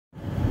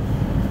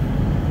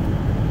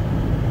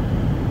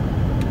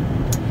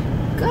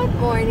Good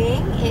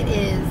morning. It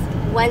is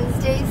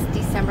Wednesday,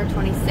 December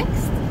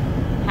 26th.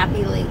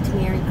 Happy late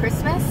Merry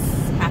Christmas.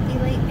 Happy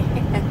late.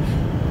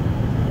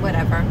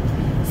 Whatever.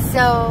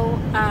 So,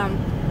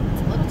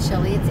 it's a little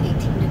chilly. It's 18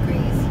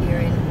 degrees here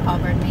in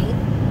Auburn, Maine.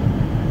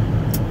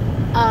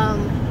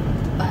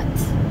 But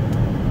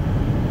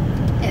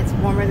it's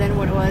warmer than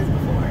what it was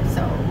before,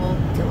 so we'll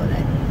deal with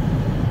it.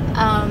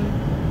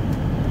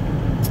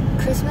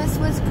 Christmas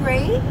was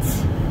great.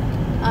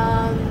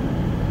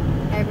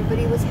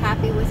 Everybody was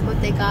happy with what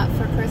they got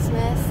for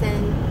Christmas,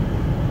 and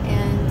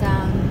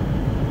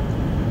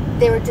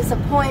they were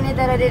disappointed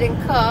that I didn't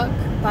cook,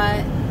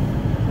 but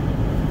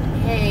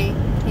hey,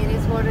 it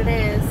is what it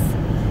is.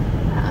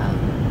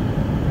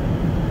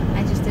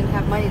 I just didn't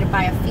have money to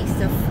buy a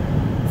feast of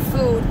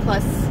food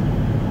plus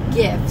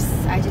gifts.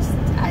 I just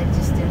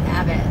didn't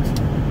have it.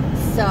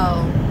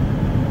 So,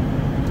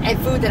 and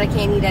food that I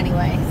can't eat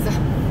anyway.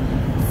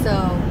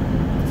 So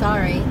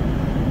sorry.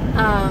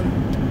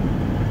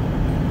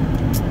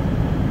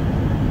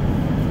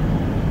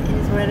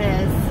 What it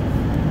is.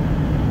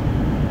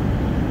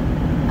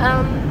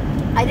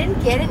 I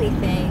didn't get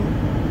anything,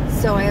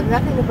 so I have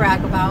nothing to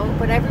brag about,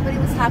 but everybody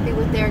was happy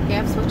with their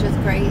gifts, which is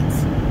great.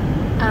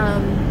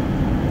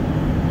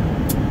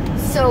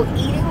 So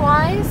eating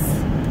wise,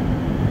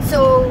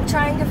 so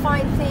trying to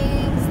find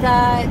things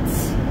that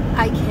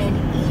I can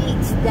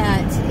eat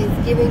that is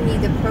giving me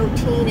the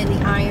protein and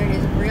the iron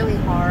is really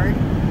hard.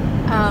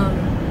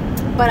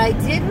 But I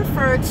did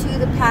refer to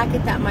the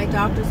packet that my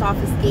doctor's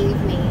office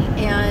gave me,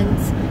 and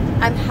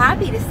I'm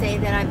happy to say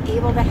that I'm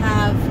able to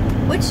have,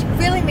 which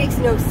really makes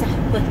no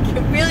sense. Like,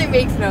 it really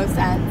makes no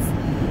sense.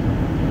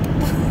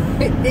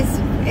 This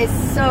is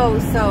so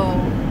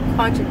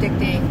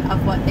contradicting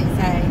of what they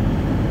say.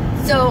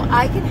 So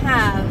I can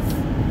have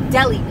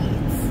deli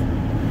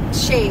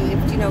meats,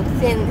 shaved,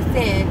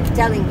 thin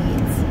deli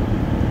meats.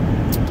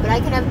 But I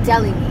can have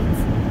deli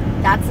meats.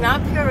 That's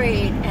not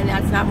pureed and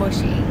that's not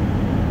mushy.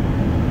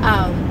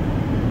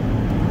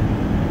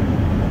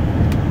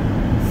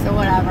 So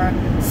whatever.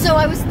 So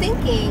I was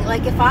thinking,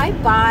 like, if I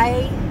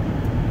buy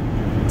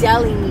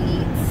deli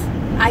meats,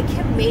 I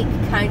can make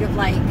kind of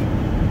like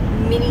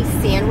mini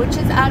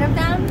sandwiches out of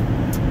them.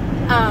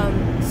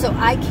 So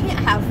I can't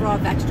have raw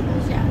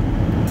vegetables yet,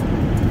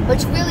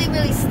 which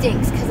really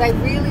stinks because I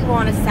really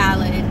want a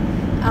salad.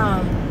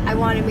 I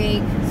want to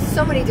make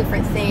so many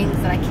different things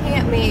that I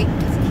can't make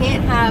because I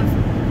can't have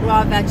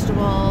raw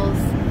vegetables.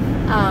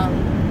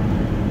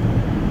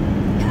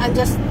 I'm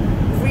just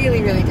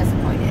really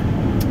disappointed.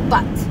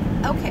 But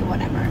okay,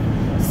 whatever.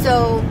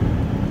 So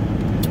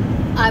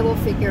I will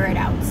figure it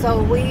out.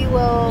 So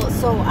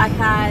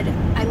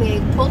I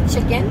made pulled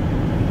chicken,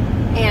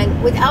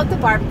 and without the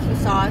barbecue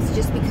sauce,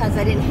 just because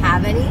I didn't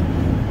have any.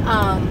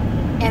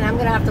 And I'm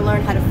gonna have to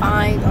learn how to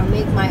find or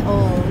make my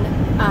own,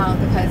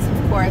 because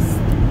of course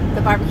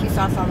the barbecue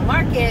sauce on the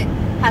market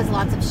has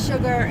lots of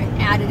sugar and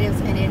additives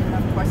in it, and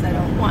of course I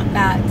don't want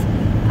that.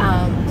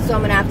 So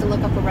I'm gonna have to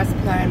look up a recipe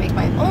on how to make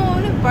my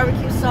own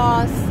barbecue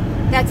sauce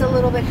that's a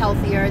little bit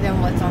healthier than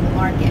what's on the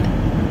market.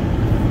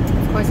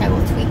 Of course, I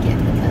will tweak it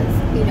because,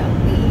 me,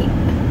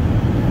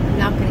 I'm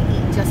not going to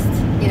eat just,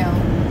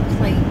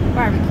 plain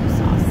barbecue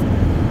sauce.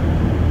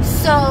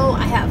 So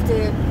I have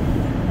to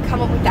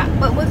come up with that.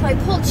 But with my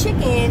pulled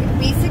chicken,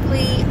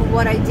 basically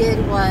what I did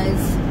was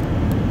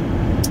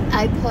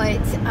I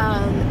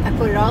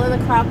put it all in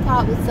the crock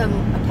pot with a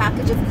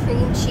package of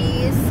cream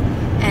cheese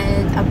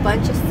and a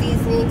bunch of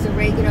seasonings,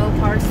 oregano,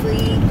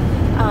 parsley,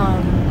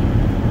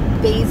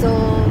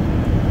 basil,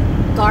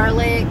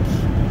 garlic,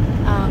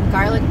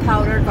 garlic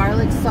powder,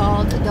 garlic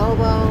salt,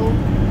 adobo,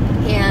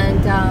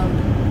 and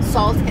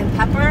salt and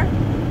pepper,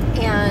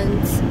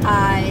 and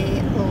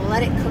I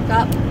let it cook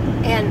up.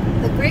 And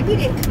the gravy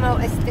didn't come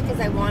out as thick as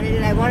I wanted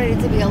it. I wanted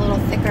it to be a little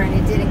thicker, and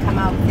it didn't come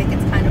out thick.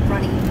 It's kind of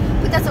runny,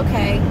 but that's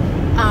okay.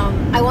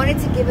 I wanted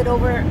to feed it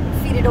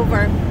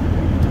over.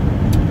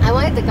 I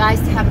wanted the guys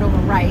to have it over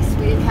rice.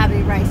 We didn't have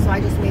any rice, so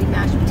I just made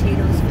mashed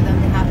potatoes for them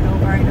to have it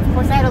over. And of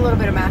course, I had a little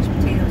bit of mashed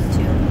potatoes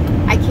too.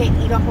 I can't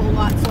eat a whole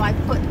lot, so I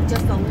put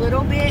just a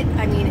little bit.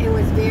 I mean, it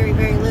was very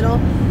little.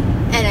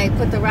 And I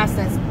put the rest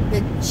as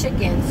the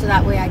chicken, so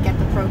that way I get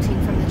the protein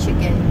from the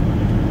chicken.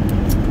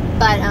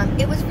 But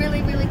it was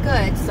really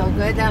good. So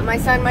good that my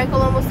son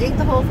Michael almost ate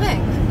the whole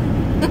thing.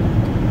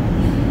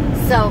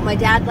 So my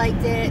dad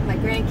liked it. My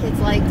grandkids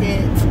liked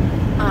it.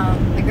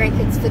 My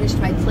grandkids finished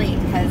my plate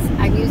because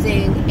I'm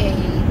using a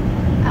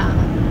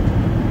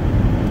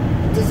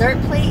dessert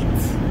plate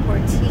or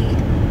tea.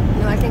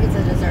 No, I think it's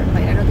a dessert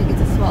plate. I don't think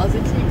it's as small as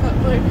a teacup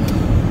plate.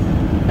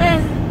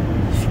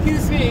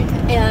 Excuse me.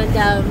 And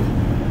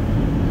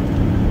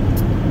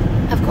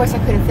of course I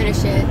couldn't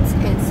finish it,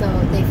 and so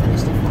they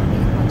finished it for me,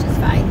 which is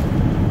fine.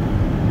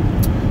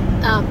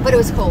 But it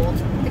was cold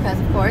because,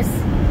 of course,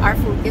 our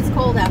food gets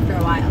cold after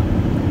a while.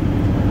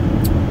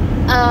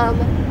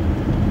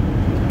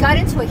 Got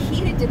into a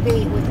heated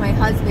debate with my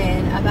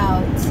husband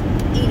about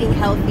eating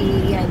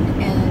healthy, and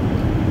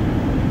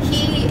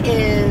he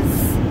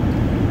is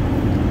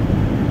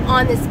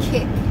on this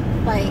kick,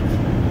 like,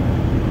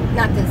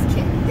 not this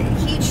kick,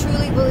 he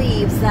truly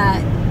believes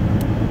that,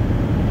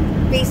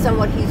 based on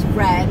what he's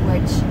read,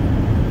 which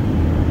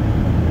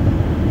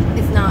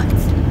is not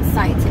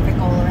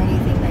scientifical or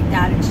anything like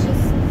that, it's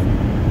just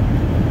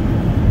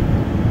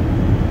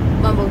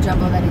mumbo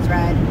jumbo that he's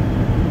read.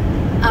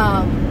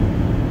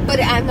 But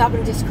I'm not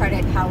going to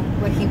discredit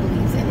what he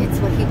believes in. It's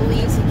what he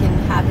believes. He can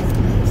have his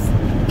beliefs.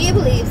 He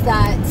believes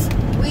that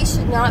we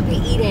should not be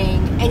eating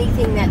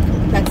anything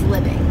that's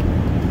living.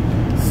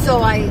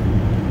 So I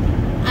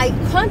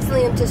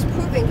constantly am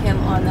disproving him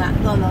on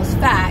those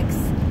facts.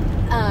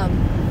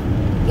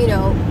 You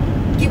know,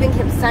 giving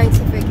him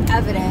scientific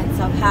evidence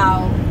of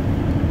how,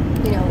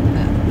 you know,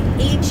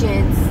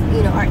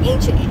 our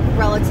ancient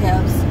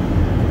relatives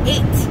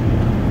ate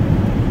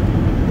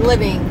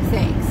living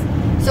things.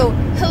 So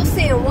he'll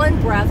say in one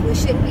breath we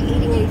shouldn't be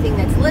eating anything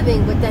that's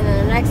living, but then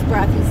in the next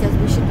breath he says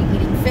we should be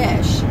eating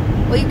fish.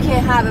 Well, you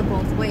can't have it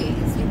both ways.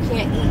 You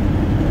can't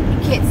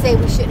say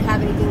we shouldn't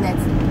have anything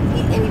that's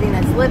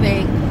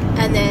living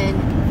and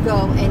then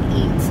go and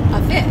eat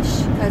a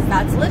fish, because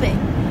that's living.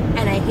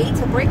 And I hate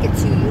to break it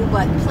to you,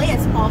 but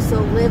plants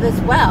also live as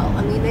well.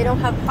 I mean, they don't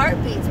have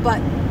heartbeats, but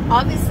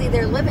obviously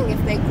they're living if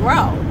they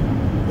grow.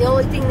 The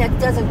only thing that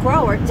doesn't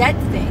grow are dead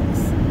things.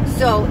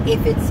 So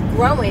if it's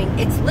growing,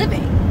 it's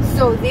living.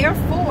 So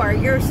therefore,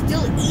 you're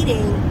still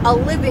eating a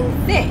living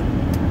thing.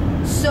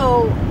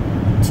 So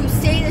to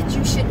say that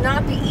you should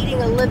not be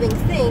eating a living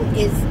thing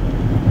is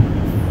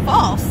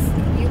false.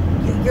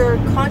 You're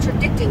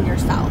contradicting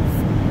yourself.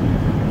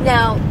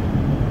 Now,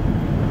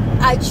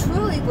 I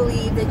truly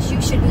believe that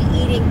you should be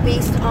eating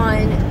based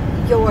on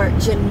your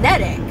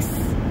genetics,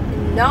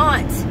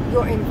 not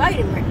your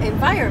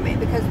environment,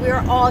 because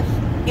we're all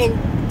in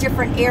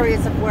different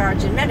areas of where our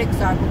genetics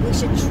are, but we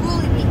should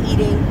truly be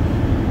eating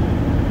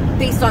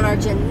based on our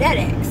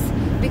genetics,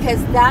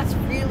 because that's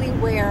really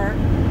where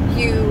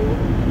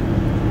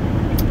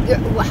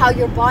how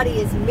your body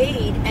is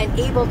made and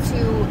able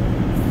to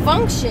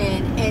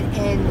function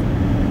and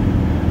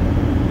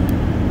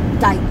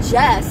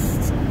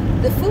digest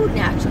the food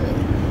naturally.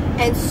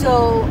 And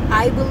so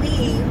I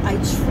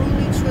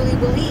truly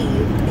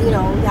believe, you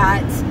know,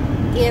 that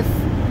if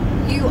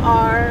you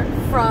are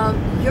from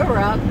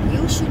Europe,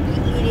 you should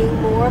be eating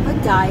more of a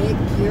diet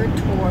geared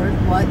toward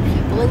what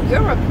people in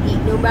Europe eat,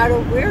 no matter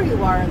where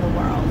you are in the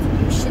world.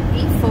 You should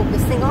be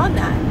focusing on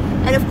that.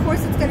 And of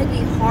course, it's going to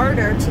be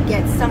harder to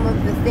get some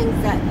of the things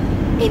that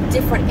in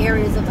different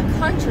areas of the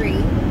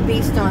country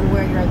based on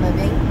where you're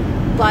living.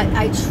 But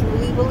I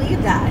truly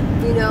believe that,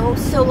 you know.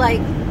 So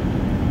like,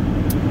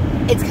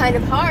 it's kind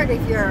of hard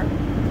if you're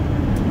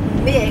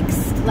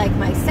mixed like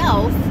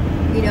myself,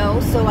 you know.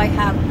 So I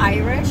have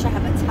Irish, I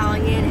have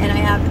Italian, and I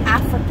have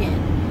African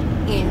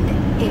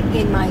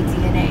in my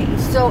DNA.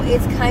 So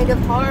it's kind of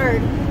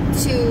hard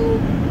to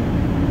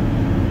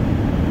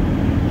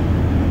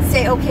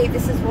say, okay,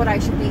 this is what I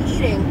should be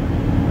eating.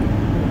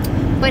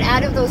 But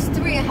out of those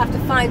three, I have to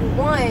find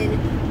one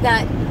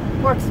that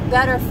works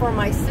better for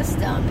my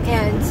system.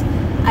 And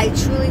I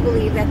truly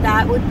believe that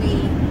that would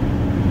be,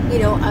 you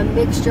know, a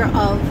mixture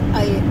of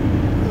a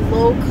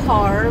low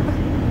carb,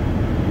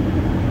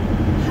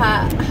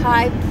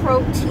 high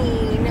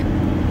protein,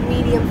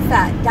 medium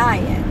fat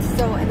diet.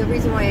 So, and the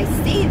reason why I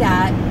say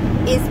that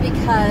is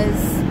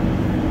because,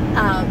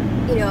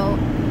 you know,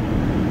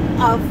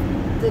 of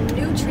the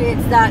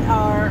nutrients that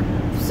are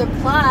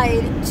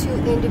supplied to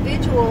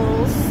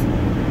individuals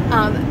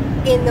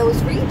in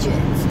those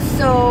regions.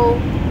 So,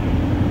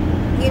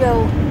 you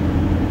know,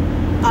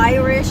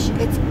 Irish,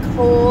 it's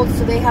cold,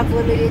 so they have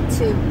limited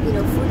to, you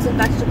know, fruits and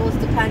vegetables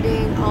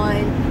depending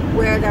on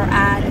where they're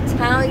at.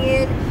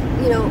 Italian,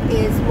 you know,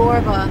 is more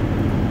of a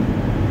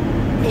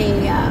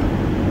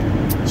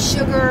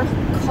sugar,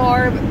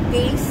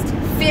 carb-based,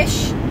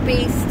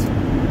 fish-based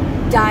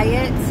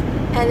diet.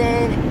 And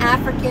then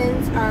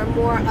Africans are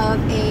more of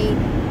a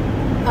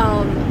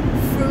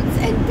fruits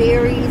and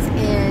berries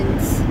and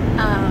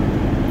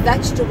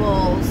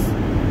vegetables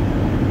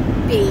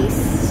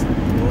based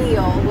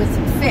meal with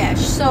fish.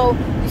 So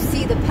you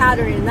see the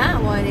pattern in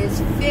that one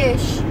is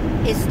fish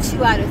is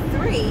 2 out of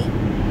 3.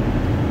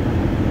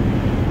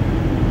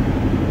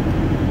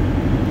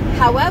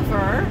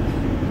 However,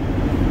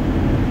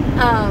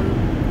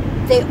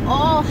 they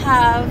all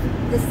have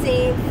the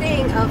same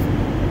thing of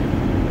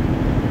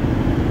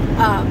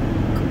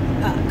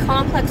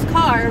complex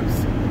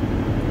carbs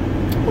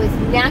with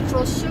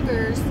natural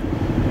sugars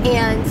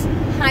and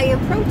high in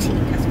protein,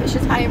 because fish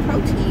is high in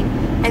protein,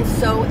 and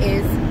so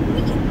is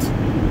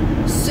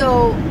meat.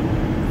 So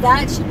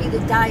that should be the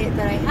diet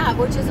that I have,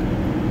 which is,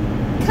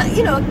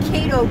 you know, a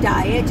keto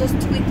diet, just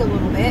tweaked a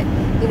little bit,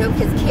 you know,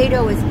 because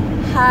keto is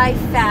high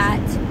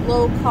fat,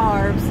 low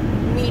carbs,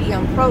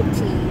 medium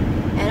protein,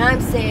 and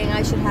I'm saying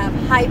I should have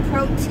high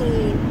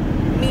protein,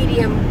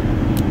 medium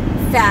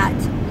fat,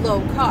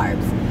 low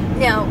carbs.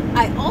 Now,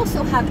 I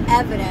also have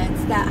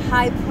evidence that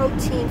high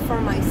protein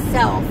for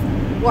myself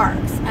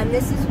works, and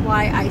this is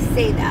why I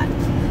say that.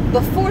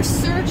 Before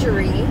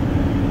surgery,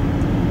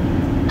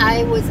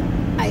 I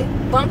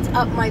bumped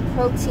up my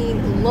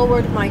protein,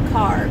 lowered my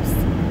carbs,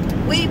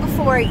 way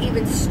before I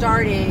even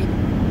started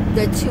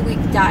the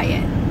 2-week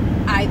diet,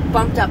 I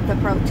bumped up the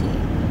protein.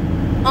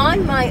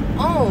 On my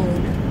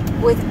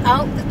own,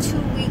 without the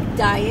 2-week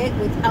diet,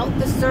 without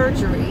the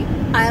surgery,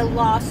 I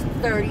lost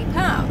 30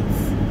 pounds.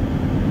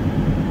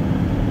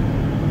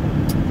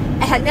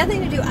 It had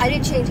nothing to do, I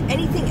didn't change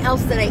anything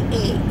else that I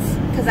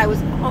ate, because I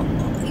was,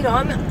 you know,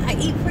 I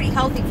eat pretty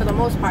healthy for the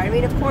most part. I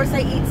mean, of course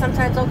I eat,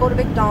 sometimes I'll go to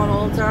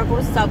McDonald's, or I'll go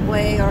to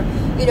Subway, or,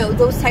 you know,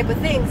 those type of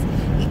things.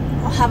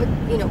 I'll have it,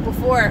 you know,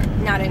 before,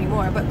 not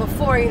anymore, but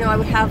before, you know, I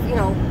would have, you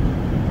know,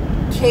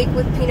 cake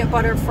with peanut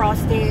butter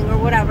frosting, or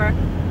whatever.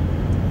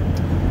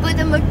 But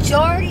the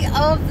majority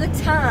of the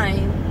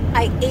time,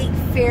 I ate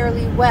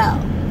fairly well.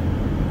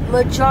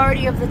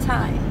 Majority of the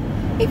time.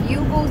 If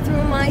you go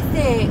through my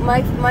thing,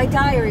 my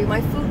diary,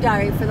 my food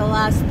diary for the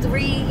last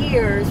 3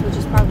 years, which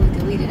is probably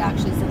deleted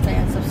actually since I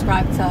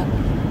unsubscribed to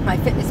my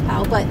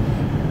MyFitnessPal, but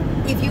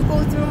if you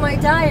go through my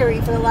diary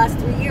for the last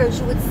 3 years,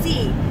 you would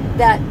see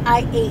that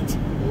I ate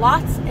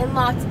lots and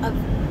lots of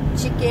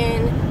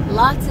chicken,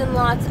 lots and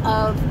lots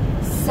of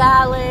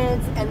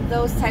salads, and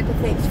those type of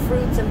things,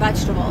 fruits and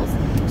vegetables.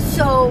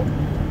 So,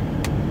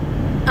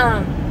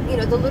 you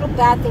know, the little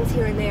bad things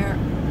here and there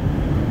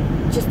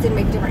just didn't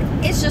make a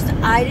difference. It's just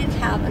I didn't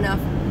have enough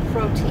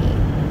protein.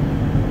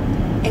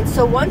 And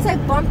so once I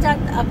bumped up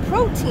a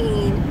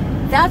protein,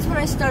 that's when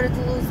I started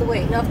to lose the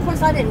weight. Now, of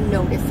course, I didn't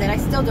notice it. I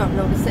still don't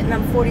notice it, and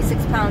I'm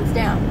 46 pounds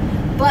down.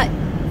 But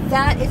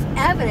that is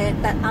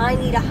evident that I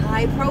need a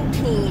high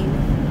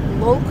protein,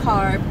 low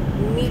carb,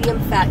 medium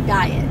fat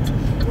diet.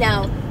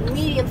 Now,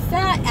 medium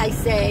fat, I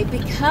say,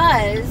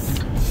 because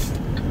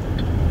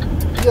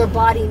your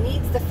body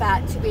needs the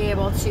fat to be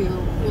able to,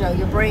 you know,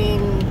 your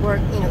brain work,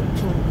 you know,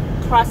 can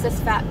process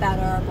fat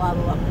better, blah,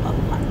 blah, blah, blah,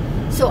 blah.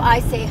 So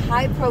I say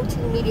high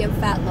protein, medium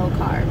fat, low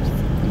carbs.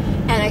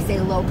 And I say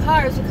low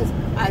carbs because,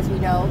 as we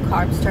know,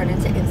 carbs turn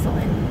into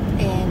insulin.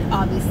 And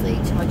obviously,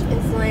 too much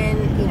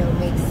insulin, you know,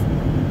 makes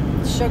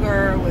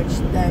sugar, which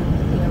then,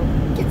 you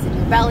know, gets in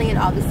your belly. And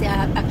obviously, I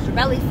have extra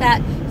belly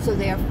fat, so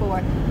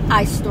therefore,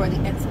 I store the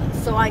insulin.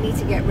 So I need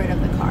to get rid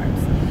of the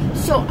carbs.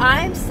 So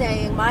I'm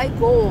saying my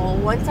goal,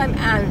 once I'm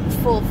on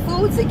full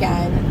foods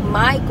again,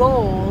 my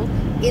goal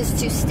is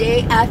to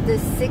stay at the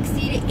 60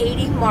 to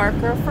 80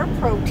 marker for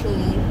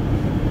protein.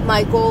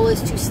 My goal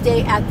is to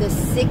stay at the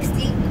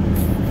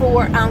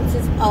 64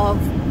 ounces of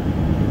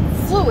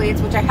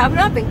fluids, which I have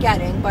not been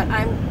getting, but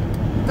I'm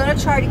going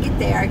to try to get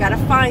there. I got to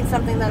find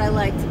something that I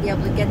like to be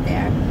able to get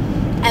there.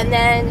 And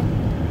then,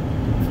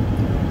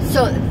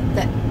 so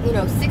that, you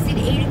know, 60 to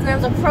 80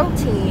 grams of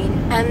protein,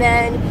 and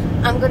then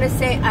I'm going to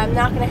say I'm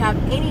not going to have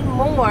any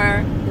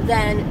more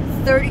than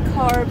 30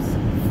 carbs,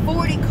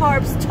 40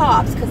 carbs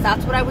tops, because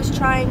that's what I was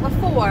trying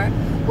before,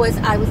 was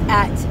I was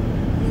at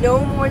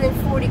no more than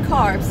 40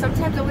 carbs.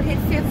 Sometimes I would hit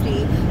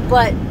 50,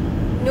 but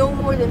no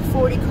more than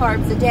 40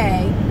 carbs a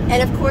day.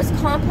 And of course,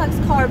 complex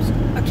carbs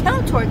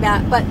account toward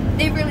that, but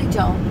they really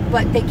don't,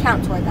 but they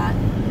count toward that.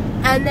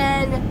 And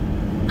then,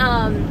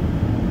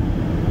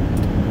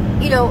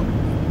 you know,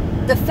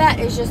 the fat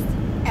is just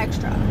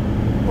extra,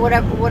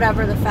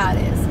 whatever the fat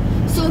is.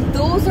 So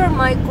those are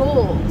my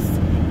goals.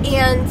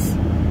 And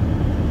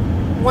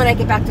when I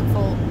get back to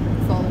full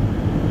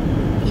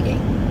eating.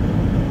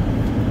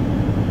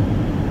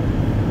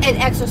 And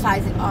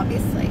exercising,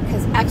 obviously,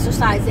 because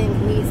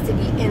exercising needs to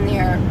be in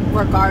there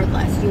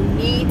regardless. You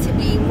need to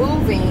be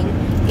moving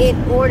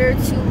in order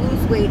to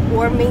lose weight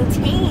or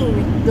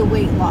maintain the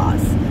weight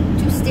loss.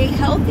 To stay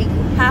healthy,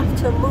 you have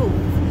to move.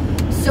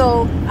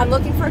 So I'm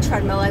looking for a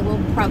treadmill. I will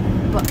probably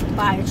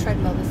buy a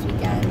treadmill this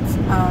weekend,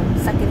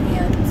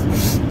 secondhand,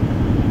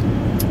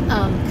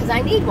 because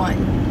I need one.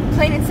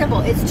 Plain and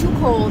simple. It's too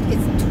cold.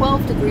 It's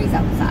 12 degrees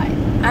outside.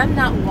 I'm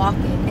not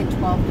walking in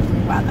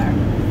 12-degree weather.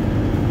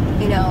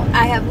 You know,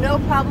 I have no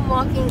problem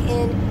walking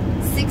in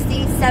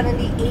 60,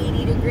 70,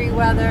 80-degree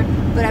weather,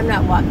 but I'm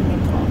not walking in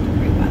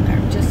 12-degree weather.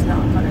 I'm just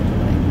not going to do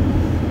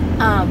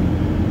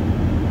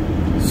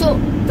it. So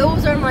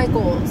those are my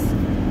goals,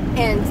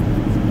 and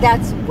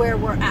that's where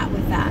we're at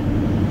with that.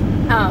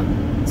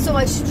 So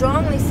I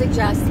strongly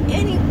suggest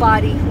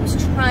anybody who's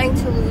trying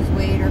to lose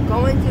weight or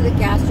going through the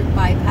gastric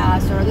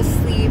bypass or the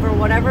sleeve or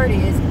whatever it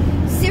is,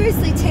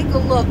 seriously take a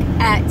look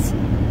at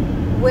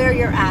where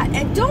you're at.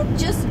 And don't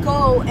just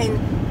go and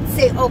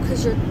say, oh,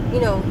 because you're,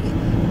 you know,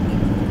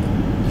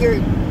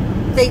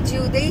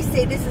 they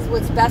say this is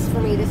what's best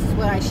for me, this is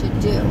what I should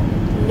do.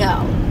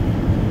 No.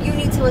 You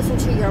need to listen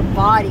to your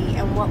body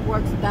and what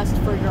works best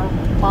for your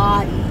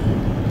body.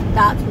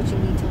 That's what you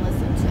need to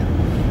listen to.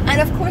 And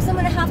of course, I'm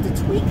going to have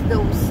to tweak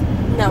those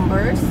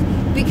numbers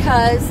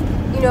because,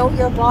 you know,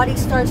 your body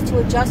starts to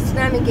adjust to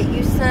them and get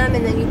used to them,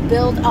 and then you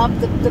build up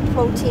the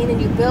protein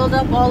and you build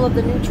up all of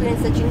the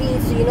nutrients that you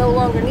need, so you no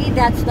longer need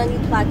that, so then you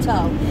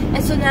plateau.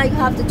 And so now you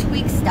have to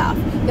tweak stuff.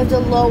 You have to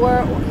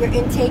lower your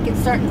intake in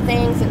certain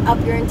things and up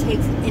your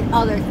intakes in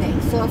other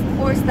things. So of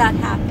course that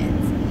happens.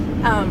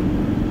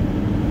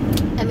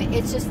 I mean,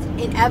 it's just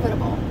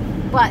inevitable.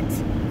 But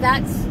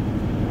that's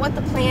what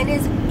the plan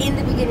is in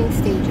the beginning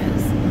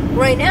stages.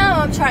 Right now,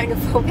 I'm trying to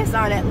focus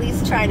on at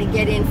least trying to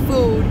get in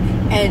food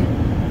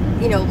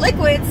and, you know,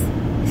 liquids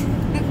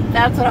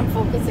That's what I'm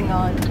focusing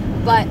on.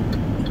 But,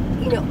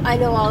 you know, I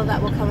know all of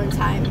that will come in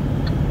time.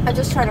 I'm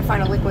just trying to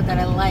find a liquid that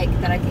I like,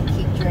 that I can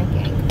keep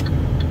drinking.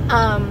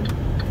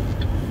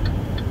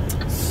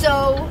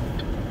 So,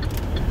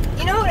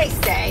 you know what I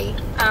say?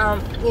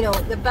 You know,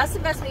 the best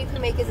investment you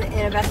can make is an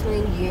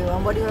investment in you.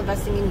 And what are you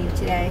investing in you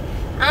today?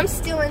 I'm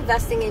still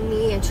investing in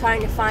me and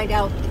trying to find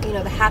out, you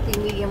know, the happy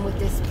medium with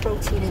this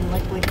protein and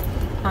liquid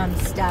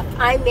stuff.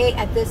 I may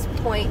at this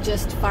point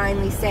just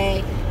finally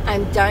say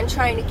I'm done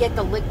trying to get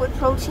the liquid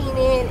protein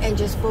in and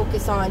just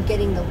focus on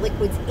getting the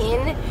liquids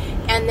in,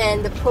 and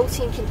then the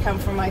protein can come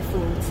from my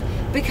foods,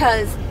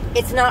 because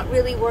it's not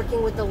really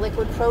working with the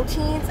liquid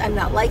proteins. I'm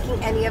not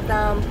liking any of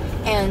them,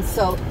 and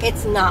so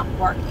it's not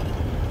working.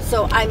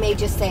 So I may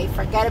just say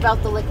forget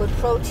about the liquid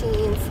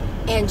proteins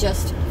and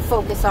just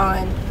focus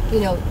on,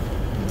 you know,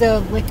 the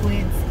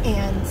liquids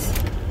and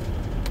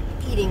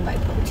eating my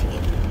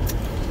protein.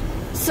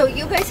 So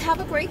you guys have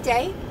a great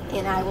day,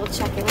 and I will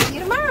check in with you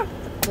tomorrow.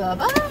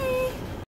 Bye-bye.